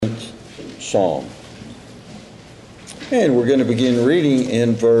psalm. And we're going to begin reading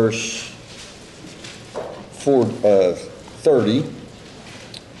in verse 30.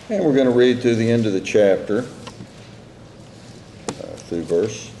 And we're going to read through the end of the chapter, through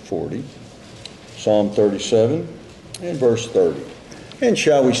verse 40. Psalm 37 and verse 30. And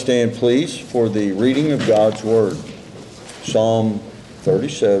shall we stand, please, for the reading of God's Word. Psalm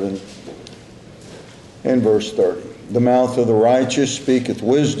 37 and verse 30. The mouth of the righteous speaketh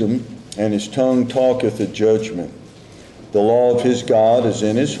wisdom, and his tongue talketh a judgment. The law of his God is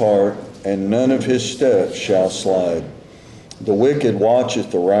in his heart, and none of his steps shall slide. The wicked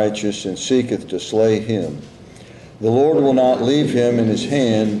watcheth the righteous, and seeketh to slay him. The Lord will not leave him in his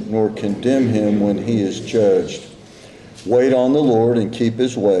hand, nor condemn him when he is judged. Wait on the Lord, and keep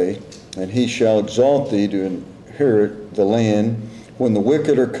his way, and he shall exalt thee to inherit the land. When the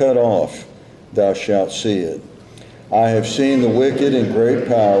wicked are cut off, thou shalt see it. I have seen the wicked in great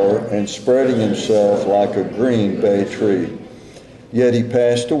power, and spreading himself like a green bay tree. Yet he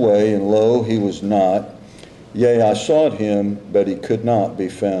passed away, and lo, he was not. Yea, I sought him, but he could not be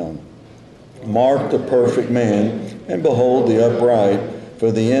found. Mark the perfect man, and behold the upright,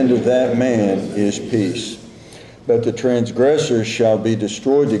 for the end of that man is peace. But the transgressors shall be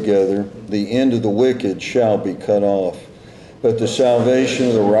destroyed together, the end of the wicked shall be cut off. But the salvation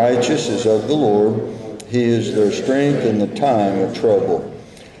of the righteous is of the Lord. He is their strength in the time of trouble.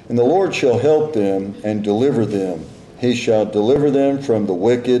 And the Lord shall help them and deliver them. He shall deliver them from the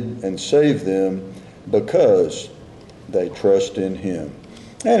wicked and save them, because they trust in him.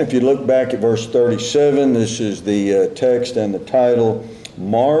 And if you look back at verse 37, this is the text and the title,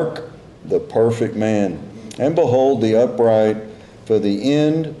 Mark the perfect man. And behold the upright, for the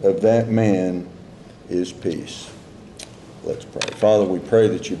end of that man is peace. Let's pray. Father, we pray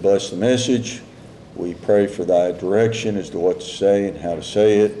that you bless the message. We pray for thy direction as to what to say and how to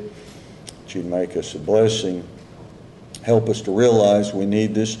say it. That you make us a blessing. Help us to realize we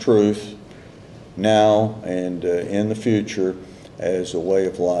need this truth now and in the future as a way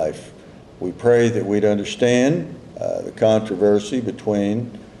of life. We pray that we'd understand the controversy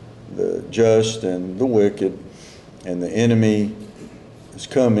between the just and the wicked, and the enemy is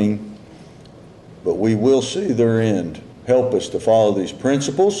coming, but we will see their end. Help us to follow these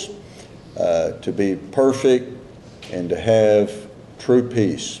principles, to be perfect, and to have true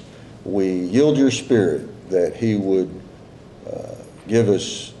peace. We yield your Spirit that he would give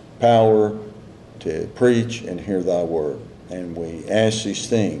us power to preach and hear thy word. And we ask these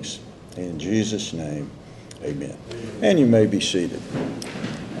things in Jesus' name, amen. And you may be seated.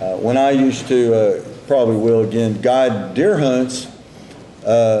 When I used to, probably will again, guide deer hunts,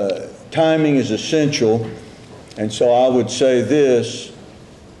 timing is essential. And so I would say this,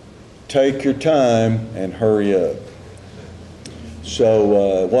 take your time and hurry up.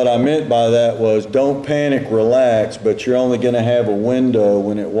 So what I meant by that was don't panic, relax, but you're only going to have a window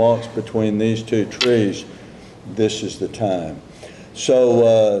when it walks between these two trees. This is the time.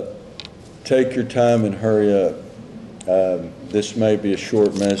 So take your time and hurry up. This may be a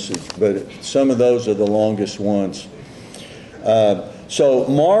short message, but some of those are the longest ones. So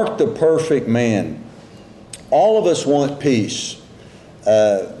mark the perfect man. All of us want peace.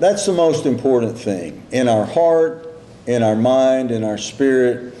 That's the most important thing. In our heart, in our mind, in our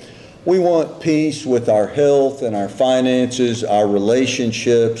spirit, we want peace with our health and our finances, our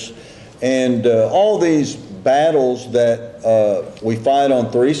relationships, and all these battles that we fight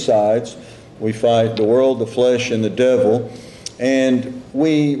on three sides. We fight the world, the flesh, and the devil. And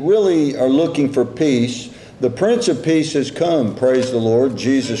we really are looking for peace. The Prince of Peace has come, praise the Lord,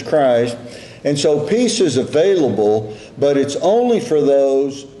 Jesus Christ. And so peace is available, but it's only for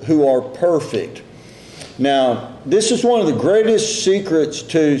those who are perfect. Now, this is one of the greatest secrets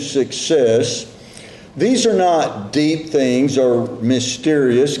to success. These are not deep things or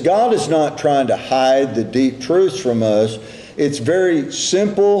mysterious. God is not trying to hide the deep truths from us. It's very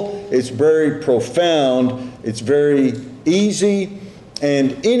simple, it's very profound, it's very easy,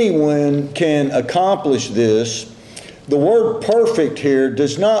 and anyone can accomplish this. The word perfect here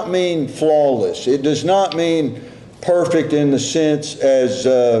does not mean flawless. It does not mean perfect in the sense as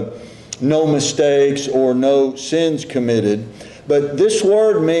no mistakes or no sins committed. But this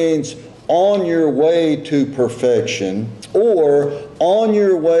word means on your way to perfection or on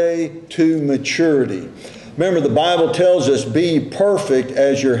your way to maturity. Remember, the Bible tells us, be perfect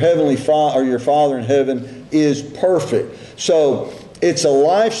as your heavenly Father, or your Father in heaven is perfect. So it's a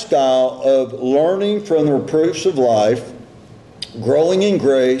lifestyle of learning from the reproofs of life, growing in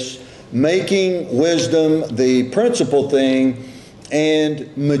grace, making wisdom the principal thing,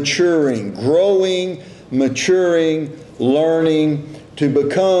 and maturing, growing, maturing, learning to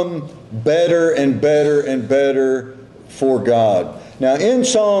become better and better and better for God. Now in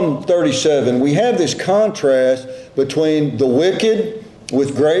Psalm 37, we have this contrast between the wicked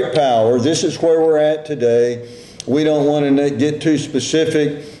with great power. This is where we're at today. We don't want to get too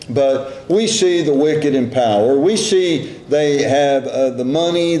specific, but we see the wicked in power. We see they have the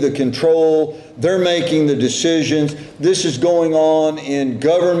money, the control. They're making the decisions. This is going on in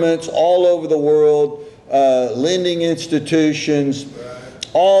governments all over the world, lending institutions,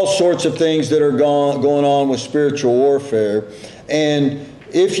 all sorts of things that are going on with spiritual warfare. And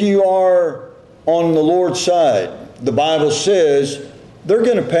if you are on the Lord's side, the Bible says they're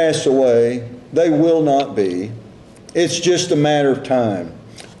going to pass away. They will not be. It's just a matter of time.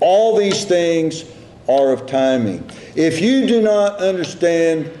 All these things are of timing. If you do not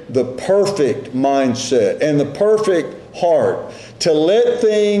understand the perfect mindset and the perfect heart to let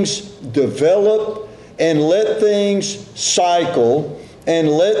things develop and let things cycle and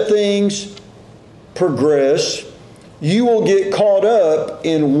let things progress, you will get caught up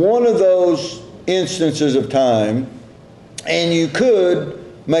in one of those instances of time, and you could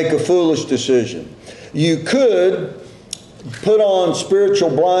make a foolish decision. You could put on spiritual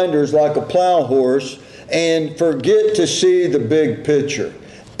blinders like a plow horse and forget to see the big picture.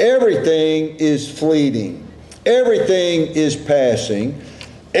 Everything is fleeting. Everything is passing.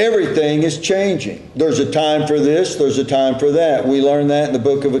 Everything is changing. There's a time for this, there's a time for that. We learn that in the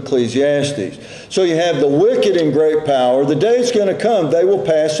book of Ecclesiastes. So you have the wicked in great power. The day is going to come. They will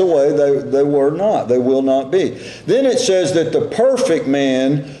pass away. They were not. They will not be. Then it says that the perfect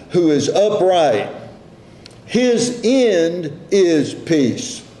man who is upright, his end is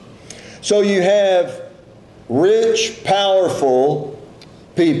peace. So you have rich, powerful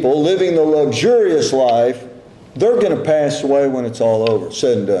people living the luxurious life. They're going to pass away when it's all over,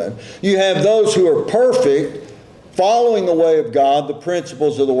 said and done. You have those who are perfect, following the way of God, the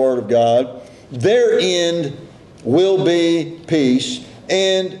principles of the Word of God. Their end will be peace.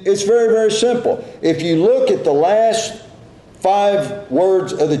 And it's very, very simple. If you look at the last 5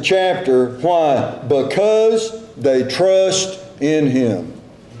 words of the chapter, why? Because they trust in Him.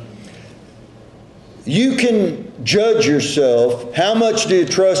 You can judge yourself, how much do you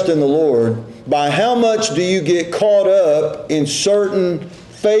trust in the Lord, by how much do you get caught up in certain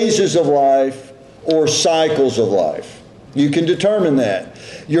phases of life or cycles of life. You can determine that.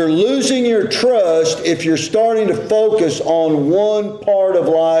 You're losing your trust if you're starting to focus on one part of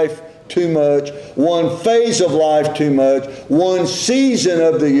life too much, one phase of life too much, one season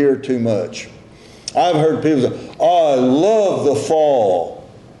of the year too much. I've heard people say, "Oh, I love the fall."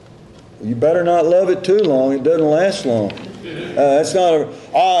 You better not love it too long. It doesn't last long. That's not a,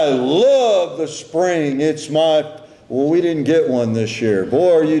 "I love the spring. It's my," well, we didn't get one this year.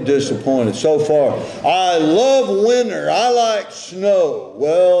 Boy, are you disappointed so far. "I love winter. I like snow."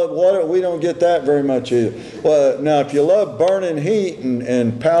 Well, we don't get that very much either. Well, now, if you love burning heat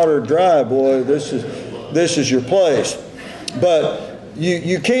and powder dry, boy, this is your place. But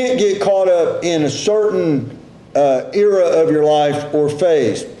you can't get caught up in a certain era of your life or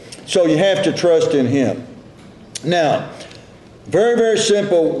phase. So you have to trust in Him. Now, very, very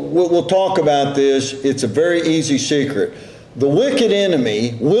simple. We'll talk about this. It's a very easy secret. The wicked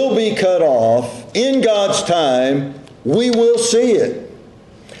enemy will be cut off in God's time. We will see it.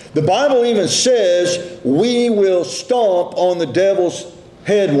 The Bible even says we will stomp on the devil's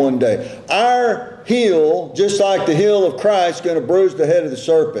head one day. Our heel, just like the heel of Christ, is going to bruise the head of the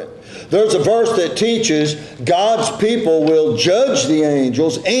serpent. There's a verse that teaches God's people will judge the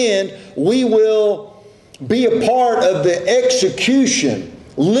angels, and we will be a part of the execution,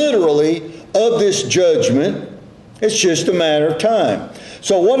 literally, of this judgment. It's just a matter of time.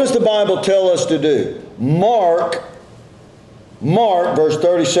 So what does the Bible tell us to do? Mark, verse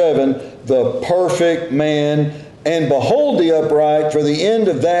 37, the perfect man, and behold the upright, for the end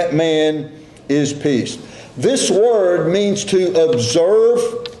of that man is peace. This word means to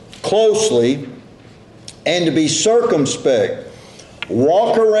observe closely and to be circumspect.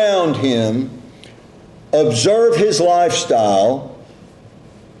 Walk around him, observe his lifestyle,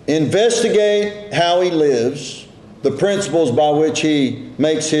 investigate how he lives, the principles by which he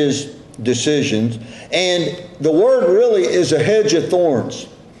makes his decisions. And the word really is a hedge of thorns.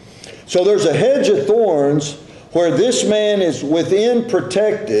 So there's a hedge of thorns where this man is within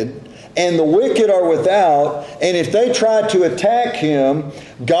protected and the wicked are without. And if they try to attack him,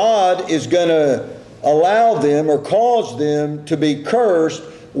 God is going to allow them or cause them to be cursed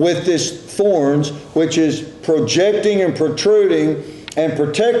with this thorns, which is projecting and protruding and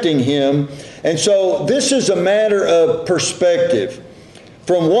protecting him. And so this is a matter of perspective.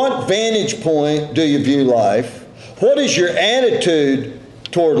 From what vantage point do you view life? What is your attitude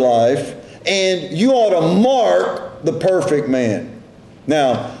toward life? And you ought to mark the perfect man.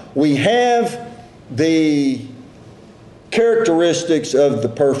 Now, we have the characteristics of the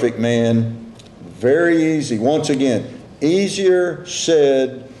perfect man. Very easy. Once again, easier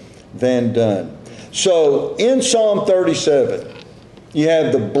said than done. So in Psalm 37, you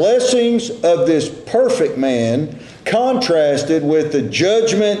have the blessings of this perfect man contrasted with the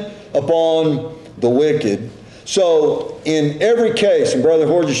judgment upon the wicked. So in every case, and Brother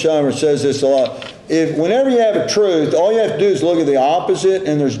Horgesheimer says this a lot, whenever you have a truth, all you have to do is look at the opposite,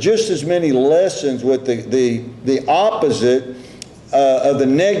 and there's just as many lessons with the opposite of the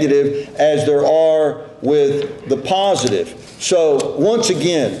negative as there are with the positive. So once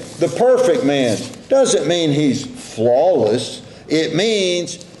again, the perfect man doesn't mean he's flawless. It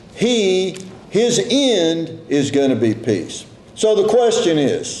means his end is going to be peace. So the question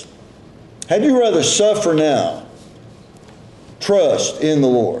is, had you rather suffer now, trust in the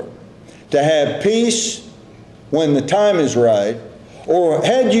Lord, to have peace when the time is right, or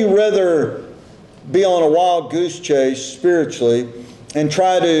had you rather be on a wild goose chase spiritually and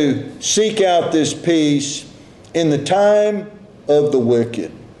try to seek out this peace in the time of the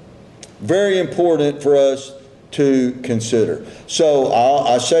wicked? Very important for us to consider. So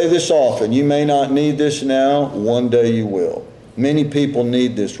I say this often, you may not need this now, one day you will. Many people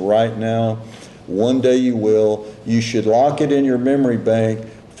need this right now. One day you will. You should lock it in your memory bank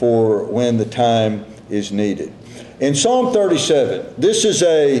for when the time is needed. In Psalm 37, this is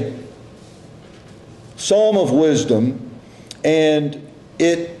a psalm of wisdom, and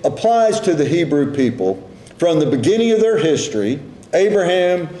it applies to the Hebrew people from the beginning of their history.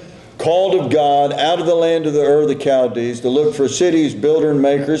 Abraham, called of God out of the land of the Ur of the Chaldees to look for cities, builder and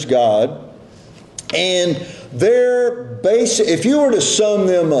maker's God. And their basic, if you were to sum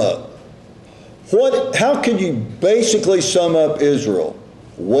them up, how could you basically sum up Israel?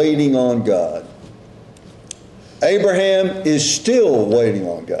 Waiting on God. Abraham is still waiting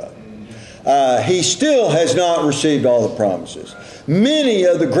on God. He still has not received all the promises. Many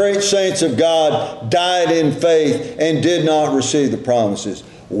of the great saints of God died in faith and did not receive the promises.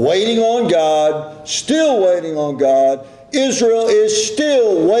 Waiting on God, still waiting on God. Israel is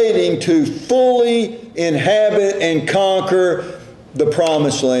still waiting to fully inhabit and conquer the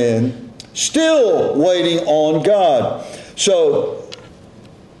promised land. Still waiting on God. So,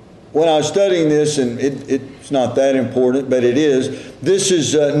 when I was studying this, and it's not that important, but it is, this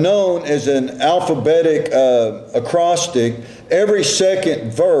is known as an alphabetic acrostic. Every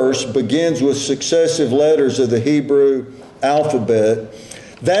second verse begins with successive letters of the Hebrew alphabet.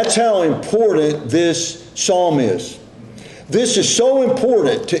 That's how important this psalm is. This is so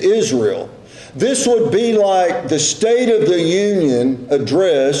important to Israel. This would be like the State of the Union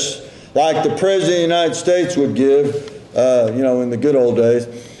address, like the President of the United States would give, in the good old days.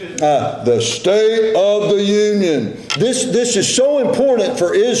 The State of the Union. This is so important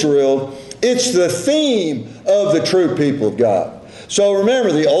for Israel. It's the theme of the true people of God. So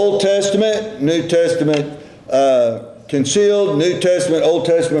remember, the Old Testament, New Testament concealed, New Testament, Old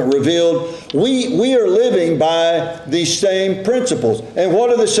Testament revealed. We are living by these same principles. And what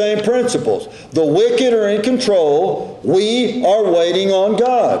are the same principles? The wicked are in control. We are waiting on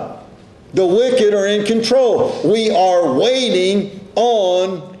God. The wicked are in control. We are waiting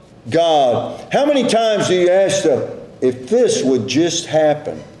on God. How many times do you ask them, if this would just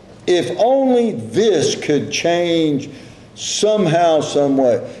happen, if only this could change somehow, some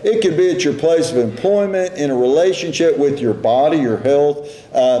way? It could be at your place of employment, in a relationship with your body, your health,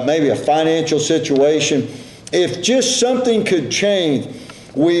 maybe a financial situation. If just something could change,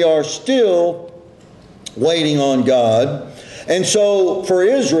 we are still waiting on God. And so for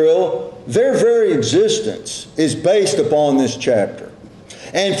Israel, their very existence is based upon this chapter.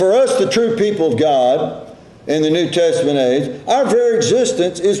 And for us, the true people of God in the New Testament age, our very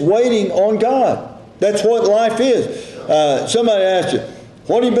existence is waiting on God. That's what life is. Somebody asked you,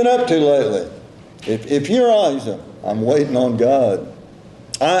 what have you been up to lately? If you're honest, I'm waiting on God.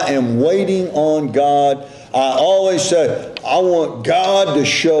 I am waiting on God. I always say, I want God to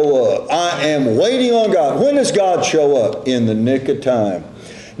show up. I am waiting on God. When does God show up? In the nick of time.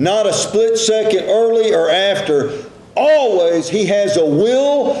 Not a split second early or after. Always He has a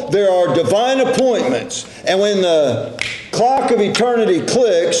will. There are divine appointments. And when the clock of eternity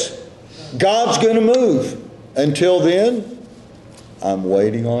clicks, God's going to move. Until then, I'm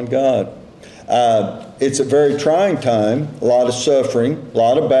waiting on God. It's a very trying time. A lot of suffering, a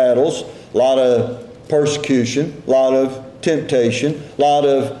lot of battles, a lot of persecution, a lot of temptation, a lot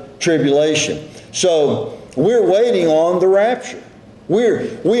of tribulation. So we're waiting on the rapture.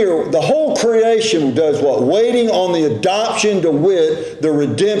 the whole creation does what? Waiting on the adoption, to wit, the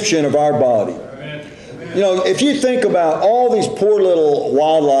redemption of our body. You know, if you think about all these poor little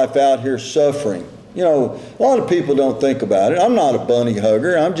wildlife out here suffering, you know, a lot of people don't think about it. I'm not a bunny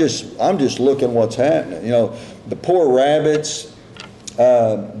hugger. I'm just looking what's happening. You know, the poor rabbits,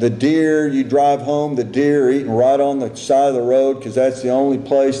 the deer, you drive home, the deer are eating right on the side of the road because that's the only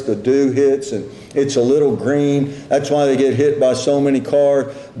place the dew hits, and it's a little green. That's why they get hit by so many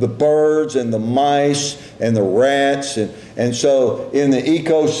cars. The birds and the mice and the rats. And so in the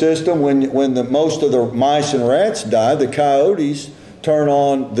ecosystem, when most of the mice and rats die, the coyotes turn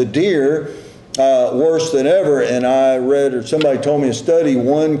on the deer worse than ever. And I read, or somebody told me a study,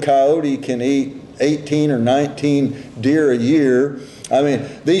 one coyote can eat 18 or 19 deer a year. I mean,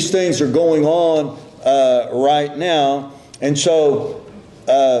 these things are going on right now. And so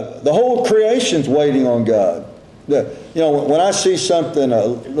the whole creation's waiting on God. You know, when I see something, a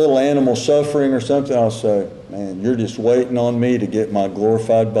little animal suffering or something, I'll say, man, you're just waiting on me to get my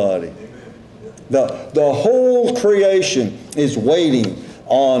glorified body. The whole creation is waiting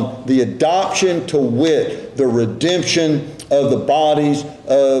on the adoption, to wit, the redemption of the bodies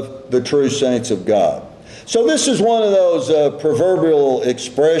of the true saints of God. So this is one of those proverbial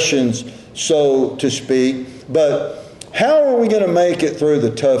expressions, so to speak, but how are we going to make it through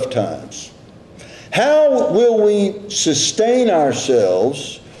the tough times? How will we sustain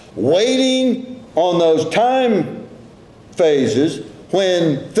ourselves waiting on those time phases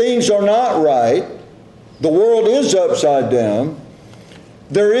when things are not right, the world is upside down,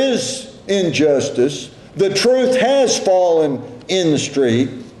 there is injustice, the truth has fallen in the street?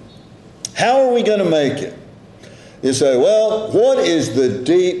 How are we going to make it? You say, well, what is the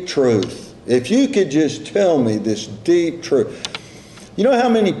deep truth? If you could just tell me this deep truth. You know how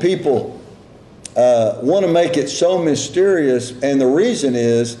many people want to make it so mysterious, and the reason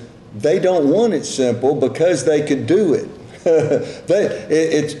is they don't want it simple because they could do it.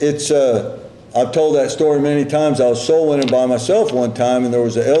 I've told that story many times. I was soul winning by myself one time, and there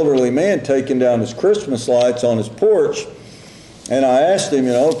was an elderly man taking down his Christmas lights on his porch. And I asked him,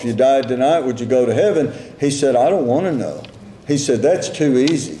 you know, if you died tonight, would you go to heaven? He said, I don't want to know. He said, that's too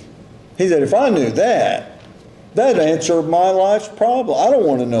easy. He said, if I knew that, that'd answer my life's problem. I don't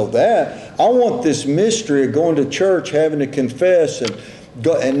want to know that. I want this mystery of going to church, having to confess,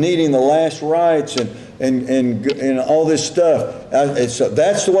 and needing the last rites, and all this stuff.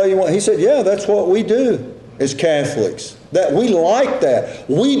 That's the way you want. He said, yeah, that's what we do as Catholics. That we like that.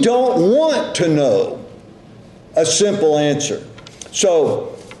 We don't want to know a simple answer.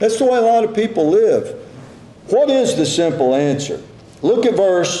 So that's the way a lot of people live. What is the simple answer? Look at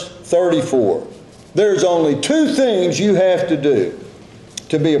verse 34. There's only two things you have to do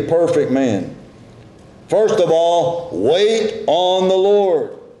to be a perfect man. First of all, wait on the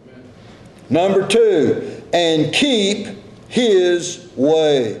Lord. Number two, and keep His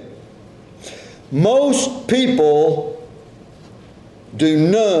way. Most people do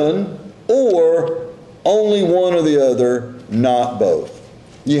none or only one or the other, not both.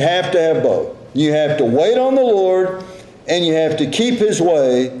 You have to have both. You have to wait on the Lord, and you have to keep His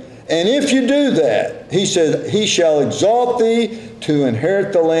way. And if you do that, He says, He shall exalt thee to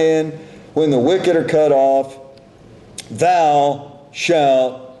inherit the land. When the wicked are cut off, thou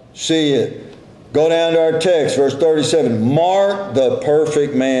shalt see it. Go down to our text, verse 37. Mark the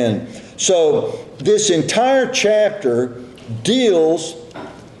perfect man. So this entire chapter deals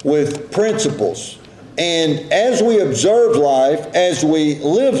with principles. And as we observe life, as we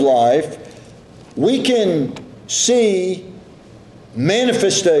live life, we can see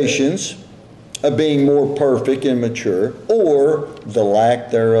manifestations of being more perfect and mature, or the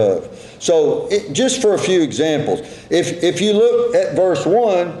lack thereof. So just for a few examples, if you look at verse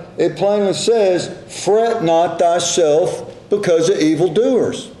 1, it plainly says, fret not thyself because of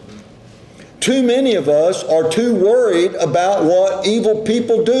evildoers. Too many of us are too worried about what evil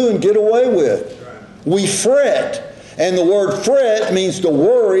people do and get away with. We fret. And the word fret means to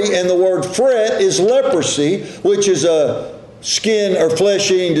worry, and the word fret is leprosy, which is a skin or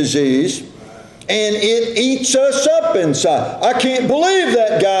flesh-eating disease. And it eats us up inside. I can't believe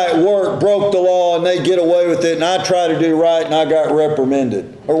that guy at work broke the law and they get away with it, and I try to do right and I got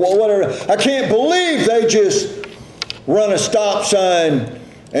reprimanded. Or whatever. I can't believe they just run a stop sign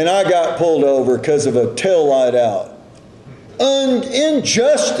and I got pulled over because of a tail light out.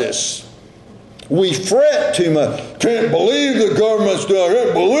 Injustice. We fret too much. Can't believe the government's doing it.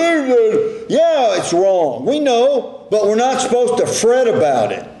 Can't believe it. Yeah, it's wrong. We know, but we're not supposed to fret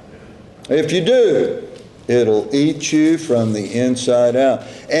about it. If you do, it'll eat you from the inside out.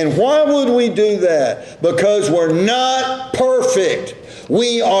 And why would we do that? Because we're not perfect.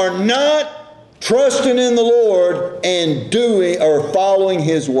 we are not trusting in the Lord and doing or following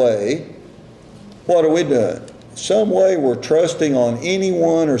His way, what are we doing? Some way we're trusting on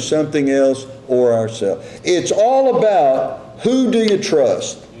anyone or something else or ourselves. It's all about, who do you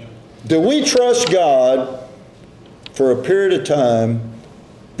trust? Do we trust God for a period of time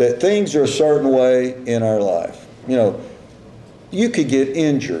that things are a certain way in our life? You know, you could get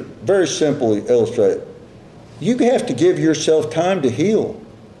injured. Very simply illustrated. You have to give yourself time to heal.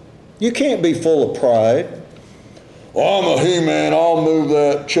 You can't be full of pride. Well, I'm a He-Man, I'll move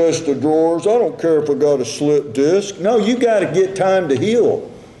that chest of drawers. I don't care if I got a slit disc. No, you got to get time to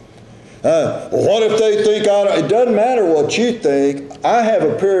heal. Well, what if they think it doesn't matter what you think. I have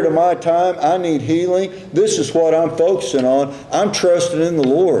a period of my time. I need healing. This is what I'm focusing on. I'm trusting in the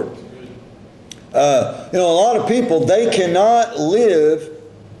Lord. A lot of people, they cannot live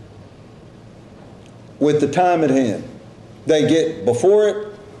with the time at hand. They get before it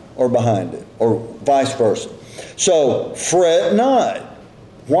or behind it, or vice versa. So, fret not.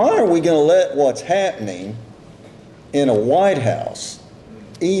 Why are we going to let what's happening in a White House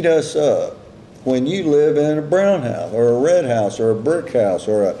eat us up when you live in a brown house or a red house or a brick house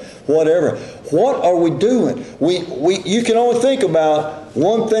or a whatever? What are we doing? You can only think about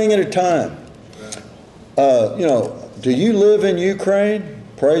one thing at a time. Do you live in Ukraine?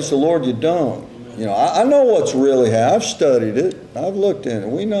 Praise the Lord, you don't. I know what's really happening. I've studied it. I've looked into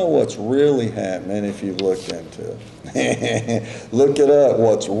it. We know what's really happening if you've looked into it. Look it up,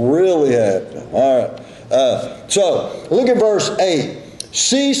 what's really happening. All right. So, look at verse 8.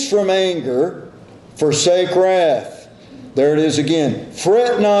 Cease from anger, forsake wrath. There it is again.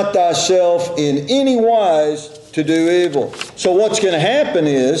 Fret not thyself in any wise to do evil. So what's going to happen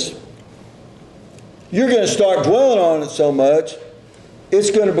is, you're going to start dwelling on it so much, it's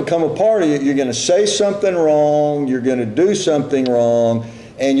going to become a part of you. You're going to say something wrong, you're going to do something wrong,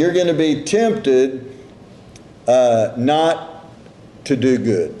 and you're going to be tempted not to do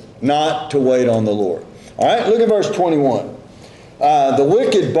good, not to wait on the Lord. All right, look at verse 21. The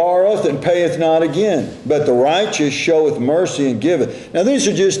wicked borroweth and payeth not again, but the righteous showeth mercy and giveth. Now these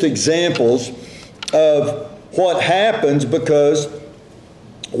are just examples of what happens, because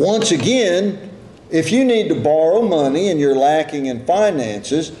once again, if you need to borrow money and you're lacking in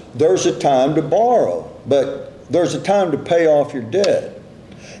finances, there's a time to borrow, but there's a time to pay off your debt.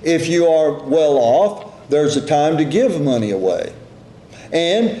 If you are well off, there's a time to give money away.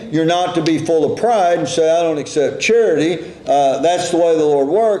 And you're not to be full of pride and say, I don't accept charity. That's the way the Lord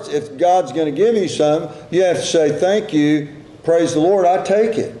works. If God's going to give you some, you have to say, thank you, praise the Lord, I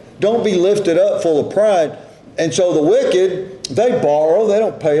take it. Don't be lifted up full of pride. And so the wicked, they borrow, they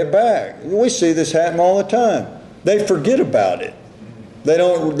don't pay it back. We see this happen all the time. They forget about it. They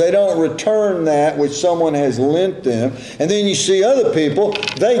don't return that which someone has lent them. And then you see other people,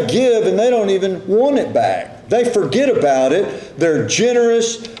 they give and they don't even want it back. They forget about it. They're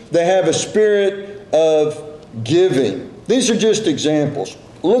generous. They have a spirit of giving. These are just examples.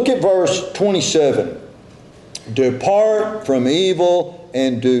 Look at verse 27. Depart from evil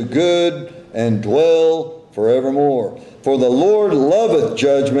and do good and dwell forevermore. For the Lord loveth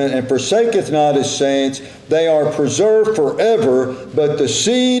judgment and forsaketh not his saints. They are preserved forever, but the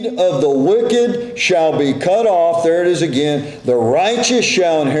seed of the wicked shall be cut off. There it is again. The righteous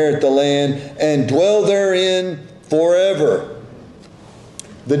shall inherit the land and dwell therein forever.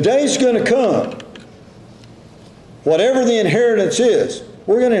 The day's going to come. Whatever the inheritance is,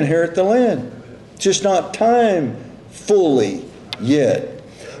 we're going to inherit the land. It's just not time fully yet.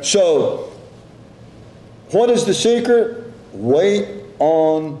 So, what is the secret? Wait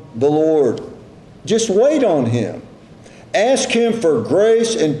on the Lord. Just wait on Him. Ask Him for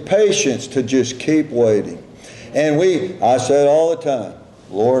grace and patience to just keep waiting. And I say it all the time,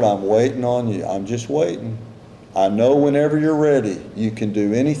 Lord, I'm waiting on you. I'm just waiting. I know whenever you're ready, you can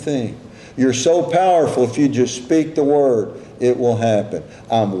do anything. You're so powerful, if you just speak the word, it will happen.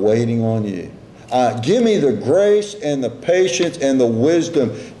 I'm waiting on you. Give me the grace and the patience and the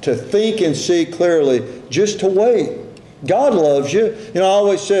wisdom to think and see clearly, just to wait. God loves you. I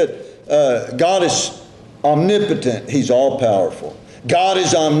always said, God is omnipotent. He's all-powerful. God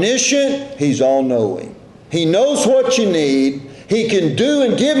is omniscient. He's all-knowing. He knows what you need. He can do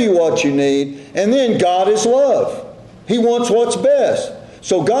and give you what you need. And then God is love. He wants what's best.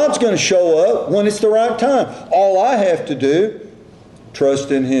 So God's going to show up when it's the right time. All I have to do,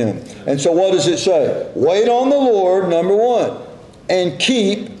 trust in Him. And so what does it say? Wait on the Lord, number one, and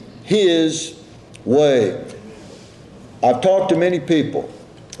keep His way. I've talked to many people.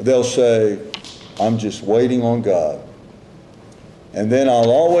 They'll say, I'm just waiting on God. And then I'll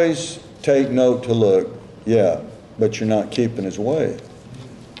always take note to look, yeah, but you're not keeping His way.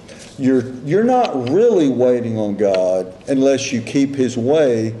 you're not really waiting on God unless you keep His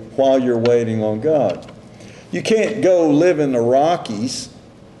way while you're waiting on God. You can't go live in the Rockies,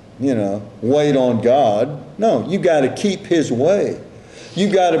 wait on God. No, you got to keep His way. You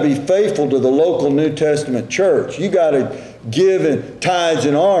got to be faithful to the local New Testament church. You got to give in tithes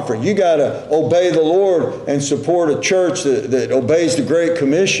and offering. You got to obey the Lord and support a church that obeys the Great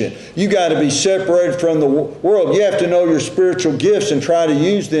Commission. You got to be separated from the world. You have to know your spiritual gifts and try to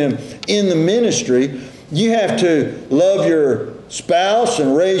use them in the ministry. You have to love your spouse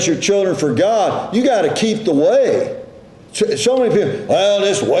and raise your children for God. You got to keep the way. So many people, well, I'm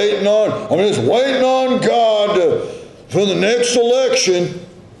just waiting on God for the next election,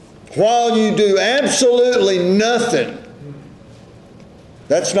 while you do absolutely nothing.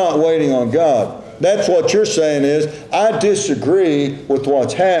 That's not waiting on God. That's what you're saying is, I disagree with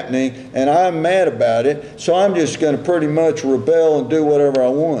what's happening and I'm mad about it, so I'm just going to pretty much rebel and do whatever I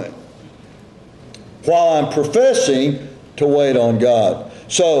want, while I'm professing to wait on God.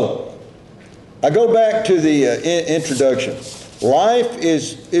 So I go back to the introduction. Life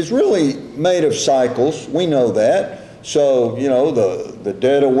is really made of cycles. We know that. So, the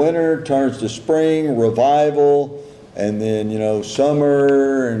dead of winter turns to spring, revival, and then,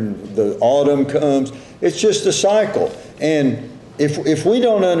 summer, and the autumn comes. It's just a cycle. And if we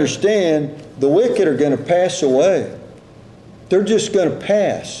don't understand, the wicked are going to pass away. They're just going to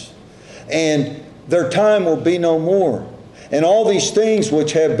pass. And their time will be no more. And all these things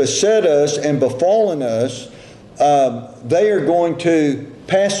which have beset us and befallen us, they are going to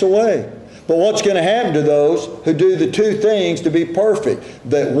pass away. But what's going to happen to those who do the two things to be perfect,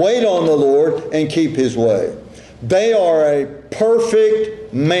 that wait on the Lord and keep His way? They are a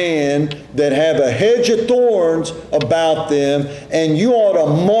perfect man that have a hedge of thorns about them, and you ought to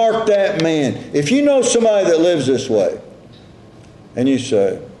mark that man. If you know somebody that lives this way, and you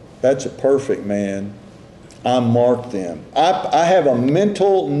say, that's a perfect man, I mark them. I have a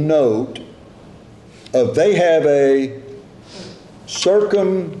mental note of they have a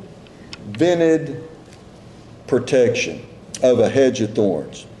circumvented protection of a hedge of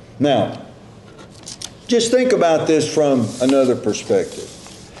thorns. Now, just think about this from another perspective.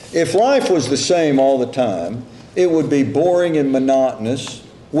 If life was the same all the time, it would be boring and monotonous.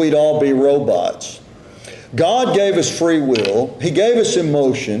 We'd all be robots. God gave us free will. He gave us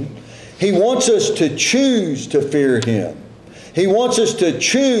emotion. He wants us to choose to fear Him. He wants us to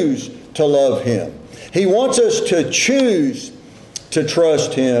choose to love Him. He wants us to choose to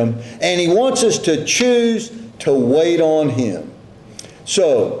trust Him. And He wants us to choose to wait on Him.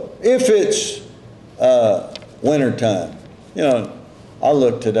 So, if it's wintertime, I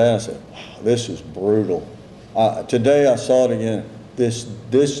looked today and I said, wow, this is brutal. Today I saw it again. This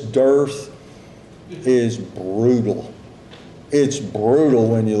dearth is brutal. It's brutal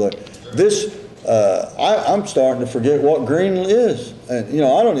when you look. I'm starting to forget what green is. And,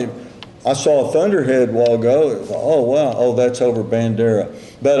 I saw a thunderhead a while ago. It was, oh, wow. Oh, that's over Bandera.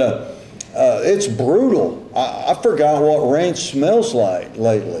 But it's brutal. I forgot what rain smells like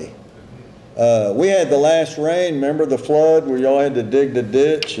lately. We had the last rain, remember the flood where y'all had to dig the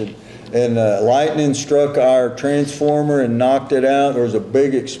ditch and lightning struck our transformer and knocked it out. There was a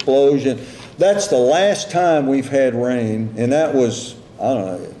big explosion. That's the last time we've had rain, and that was, I don't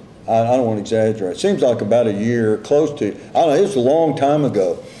know, I don't want to exaggerate. It seems like about a year, close to, I don't know, it was a long time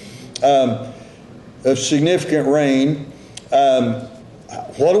ago, of significant rain.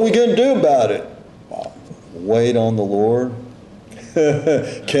 What are we going to do about it? Wait on the Lord.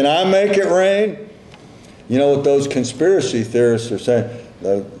 Can I make it rain? You know what those conspiracy theorists are saying?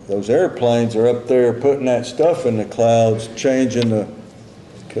 Those airplanes are up there putting that stuff in the clouds, changing the,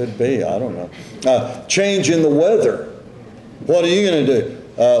 could be, I don't know, changing the weather. What are you going to do?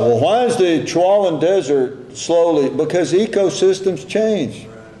 Well, why is the Chihuahuan Desert slowly? Because ecosystems change.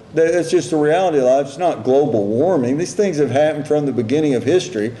 That's just the reality of life. It's not global warming. These things have happened from the beginning of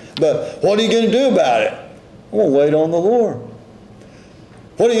history. But what are you going to do about it? I'm going to wait on the Lord.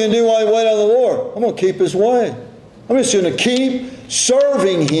 What are you going to do while you wait on the Lord? I'm going to keep His way. I'm just going to keep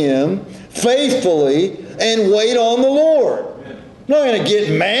serving Him faithfully and wait on the Lord. I'm not going to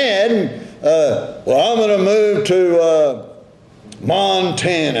get mad and, I'm going to move to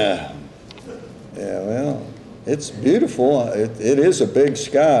Montana. Yeah, well, it's beautiful. It is a big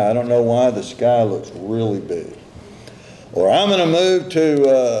sky. I don't know why the sky looks really big. Or I'm going to move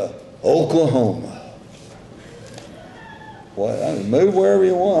to Oklahoma. What? I mean, move wherever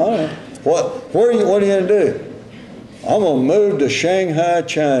you want. I don't know. What are you going to do? I'm going to move to Shanghai,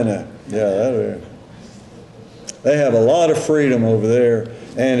 China. Yeah, they have a lot of freedom over there,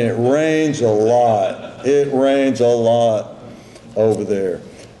 and it rains a lot. It rains a lot over there.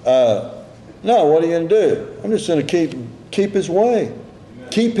 No, what are you going to do? I'm just going to keep His way.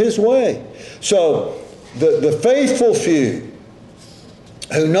 Keep His way. So the faithful few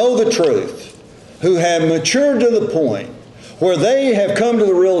who know the truth, who have matured to the point where they have come to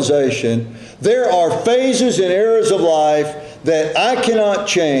the realization there are phases and eras of life that I cannot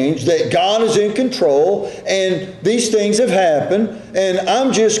change, that God is in control, and these things have happened, and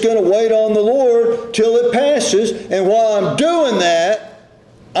I'm just going to wait on the Lord till it passes, and while I'm doing that,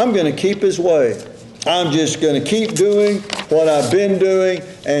 I'm going to keep His way. I'm just going to keep doing what I've been doing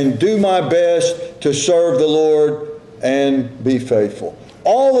and do my best to serve the Lord and be faithful.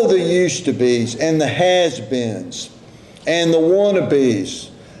 All of the used-to-bes and the has-beens and the wannabes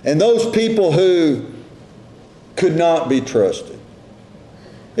and those people who could not be trusted.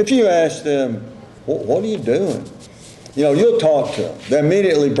 If you ask them, what are you doing? You'll talk to them. They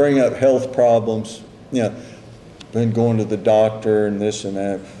immediately bring up health problems. Been going to the doctor and this and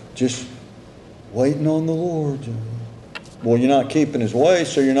that. Just waiting on the Lord. Well, you're not keeping His way,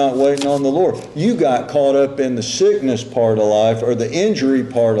 so you're not waiting on the Lord. You got caught up in the sickness part of life or the injury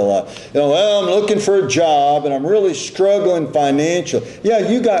part of life. Well, I'm looking for a job and I'm really struggling financially. Yeah,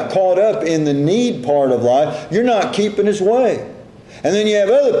 you got caught up in the need part of life. You're not keeping His way. And then you have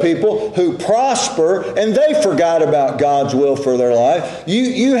other people who prosper and they forgot about God's will for their life.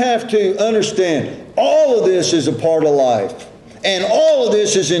 You have to understand all of this is a part of life. And all of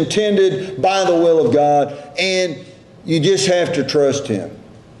this is intended by the will of God. And you just have to trust Him.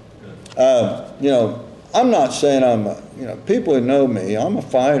 I'm not saying people who know me, I'm a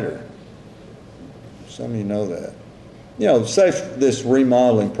fighter. Some of you know that. Say this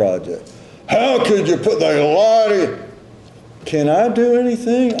remodeling project. How could you put that light? Can I do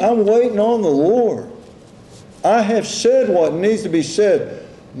anything? I'm waiting on the Lord. I have said what needs to be said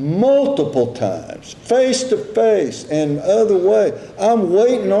multiple times, face to face and other way. I'm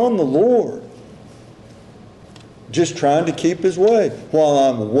waiting on the Lord. Just trying to keep His way while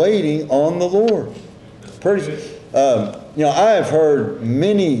I'm waiting on the Lord. I have heard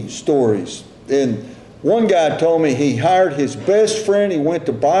many stories. And one guy told me he hired his best friend he went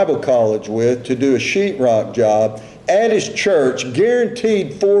to Bible college with to do a sheetrock job at his church,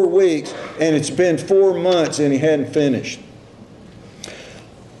 guaranteed 4 weeks, and it's been 4 months and he hadn't finished.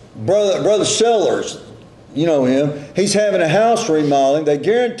 Brother Sellers, you know him. He's having a house remodeling. They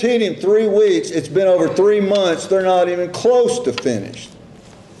guaranteed him 3 weeks. It's been over 3 months. They're not even close to finished.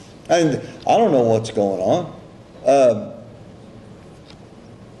 And I don't know what's going on.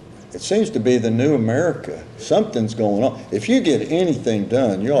 It seems to be the new America. Something's going on. If you get anything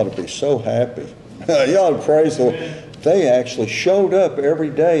done, you ought to be so happy. You ought to praise the Lord. They actually showed up every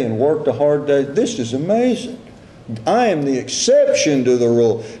day and worked a hard day. This is amazing. I am the exception to the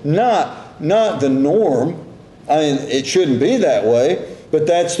rule, not the norm. It shouldn't be that way, but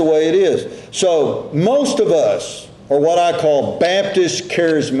that's the way it is. So most of us are what I call Baptist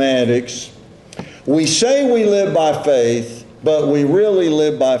charismatics. We say we live by faith, but we really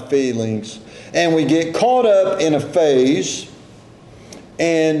live by feelings. And we get caught up in a phase.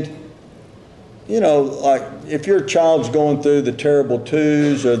 And, like if your child's going through the terrible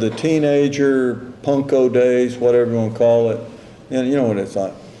twos or the teenager punko days, whatever you want to call it, you know what it's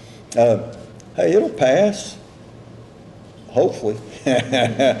like. Hey, it'll pass. Hopefully.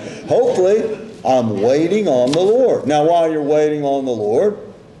 Hopefully, I'm waiting on the Lord. Now, while you're waiting on the Lord,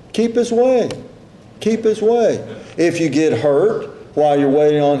 keep His way. Keep His way. If you get hurt while you're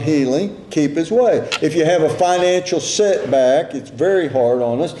waiting on healing, keep His way. If you have a financial setback, it's very hard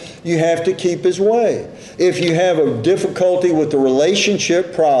on us, you have to keep His way. If you have a difficulty with the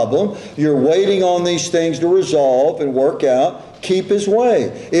relationship problem, you're waiting on these things to resolve and work out, keep His way.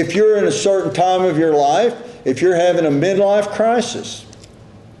 If you're in a certain time of your life, if you're having a midlife crisis,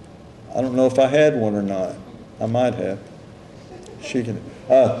 I don't know if I had one or not. I might have.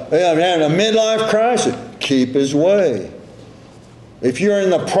 I'm having a midlife crisis, keep His way. If you're in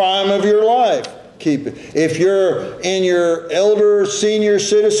the prime of your life, keep it. If you're in your elder, senior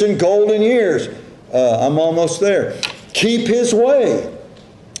citizen, golden years, I'm almost there. Keep His way.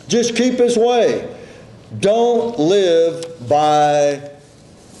 Just keep His way. Don't live by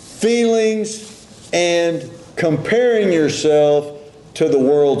feelings and comparing yourself to the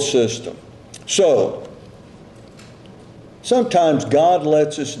world system. So, sometimes God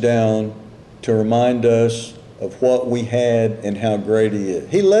lets us down to remind us of what we had and how great He is.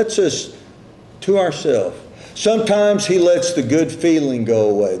 He lets us to ourselves. Sometimes He lets the good feeling go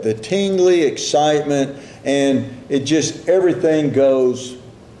away, the tingly excitement, and it just, everything goes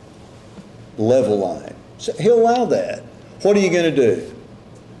level line. So He'll allow that. What are you going to do?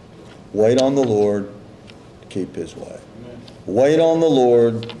 Wait on the Lord, keep His way. Wait on the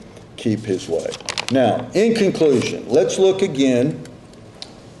Lord, keep His way. Now, in conclusion, let's look again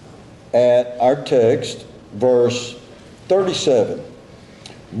at our text, verse 37.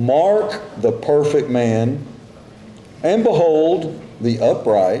 Mark the perfect man, and behold the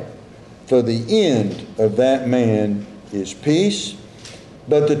upright, for the end of that man is peace.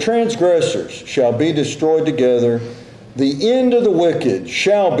 But the transgressors shall be destroyed together. The end of the wicked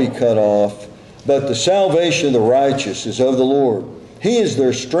shall be cut off, but the salvation of the righteous is of the Lord. He is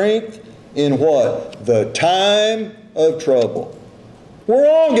their strength in what? The time of trouble. We're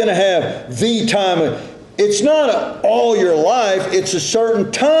all going to have the time. It's not all your life. It's a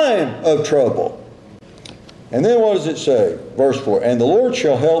certain time of trouble. And then what does it say? Verse 4, and the Lord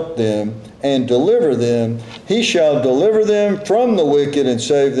shall help them and deliver them. He shall deliver them from the wicked and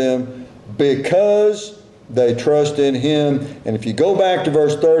save them, because they trust in Him. And if you go back to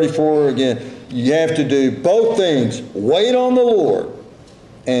verse 34 again, you have to do both things. Wait on the Lord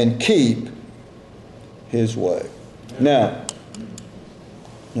and keep His way. Now,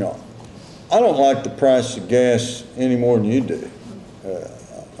 I don't like the price of gas any more than you do.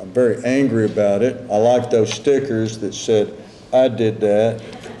 I'm very angry about it. I like those stickers that said, I did that.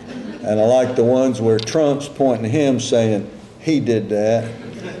 And I like the ones where Trump's pointing to him saying, he did that.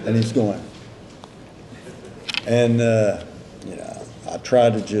 And he's going. And, I try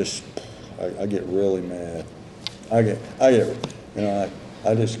to just, I get really mad. I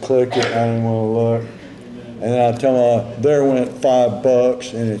just click it, I don't want to look. And then I tell them, there went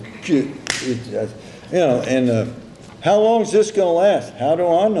 $5, and how long is this going to last? How do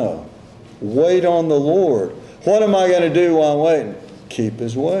I know? Wait on the Lord. What am I going to do while I'm waiting? Keep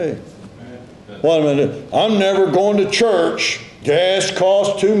His way. What am I doing? I'm never going to church. Gas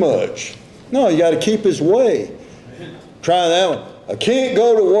costs too much. No, you got to keep His way. Try that one. I can't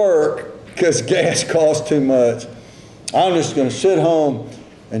go to work because gas costs too much. I'm just going to sit home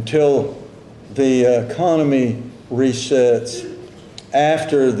until the economy resets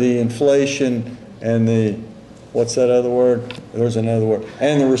after the inflation and the, what's that other word? There's another word.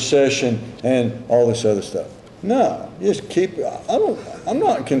 And the recession and all this other stuff. No, just keep, I'm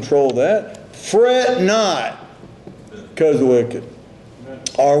not in control of that. Fret not because of the wicked.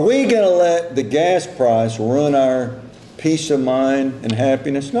 Are we going to let the gas price ruin our peace of mind and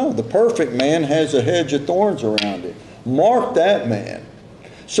happiness? No, the perfect man has a hedge of thorns around him. Mark that man.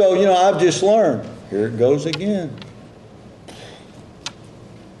 So, I've just learned. Here it goes again.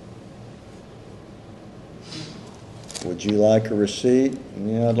 Would you like a receipt?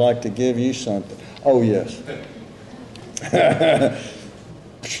 I'd like to give you something. Oh, yes.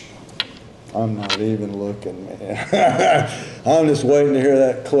 I'm not even looking, man. I'm just waiting to hear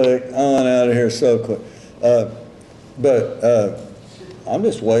that click. On out of here so quick. But I'm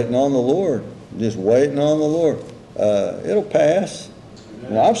just waiting on the Lord. Just waiting on the Lord. It'll pass.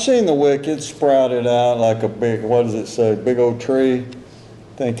 I've seen the wicked sprouted out like a big, what does it say, big old tree,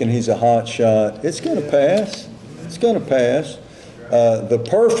 thinking he's a hot shot. It's going to pass. It's going to pass. The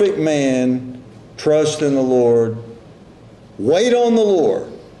perfect man trusts in the Lord. Wait on the Lord.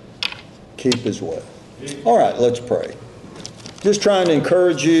 Keep His way. All right, let's pray. Just trying to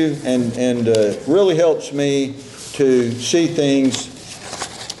encourage you, and really helps me to see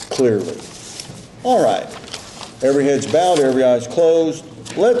things clearly. All right. Every head's bowed, every eye's closed.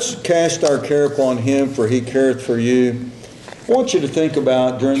 Let's cast our care upon Him, for He careth for you. I want you to think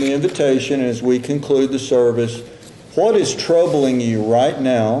about, during the invitation, as we conclude the service, what is troubling you right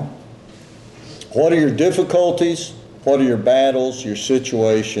now? What are your difficulties? What are your battles, your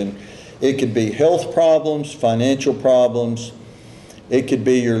situation? It could be health problems, financial problems. It could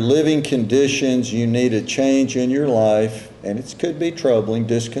be your living conditions. You need a change in your life, and it could be troubling,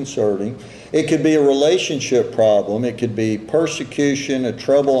 disconcerting. It could be a relationship problem. It could be persecution, a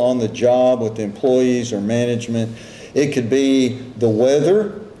trouble on the job with employees or management. It could be the weather,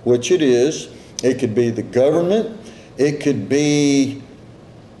 which it is. It could be the government. It could be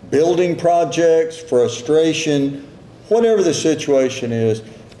building projects, frustration, whatever the situation is.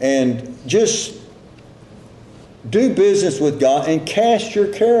 And just do business with God and cast your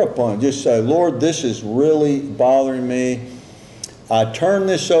care upon Him. Just say, Lord, this is really bothering me. I turn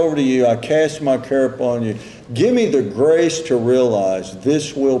this over to you. I cast my care upon you. Give me the grace to realize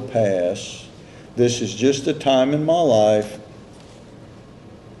this will pass. This is just a time in my life.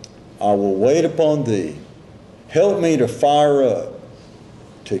 I will wait upon Thee. Help me to fire up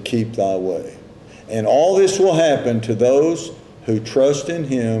to keep Thy way. And all this will happen to those who trust in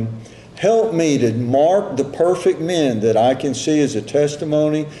Him. Help me to mark the perfect men that I can see as a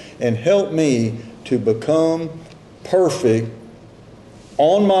testimony, and help me to become perfect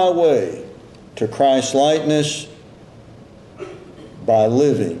on my way to Christ's likeness by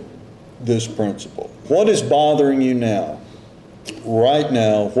living this principle. What is bothering you now? Right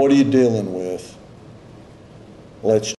now, what are you dealing with? Let's